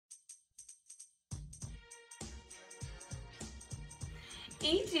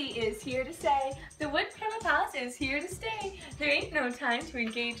EG is here to stay. The Wood Panel Palace is here to stay. There ain't no time to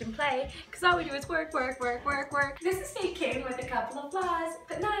engage and play, cause all we do is work, work, work, work, work. This estate came with a couple of flaws,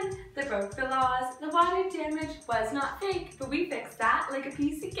 but none that broke the laws. The water damage was not fake, but we fixed that like a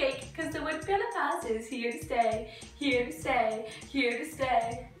piece of cake, cause the Wood Panel Palace is here to stay, here to stay, here to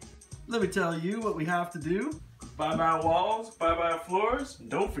stay. Let me tell you what we have to do. Bye-bye walls, bye-bye floors, and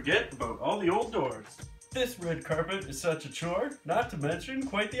don't forget about all the old doors. This red carpet is such a chore, not to mention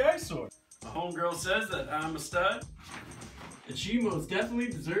quite the eyesore. My homegirl says that I'm a stud, and she most definitely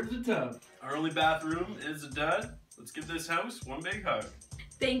deserves a tub. Our only bathroom is a dud. Let's give this house one big hug.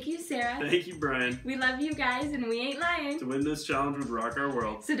 Thank you, Sarah. Thank you, Brian. We love you guys and we ain't lying. To win this challenge would rock our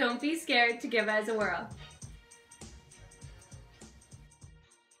world. So don't be scared to give us a whirl.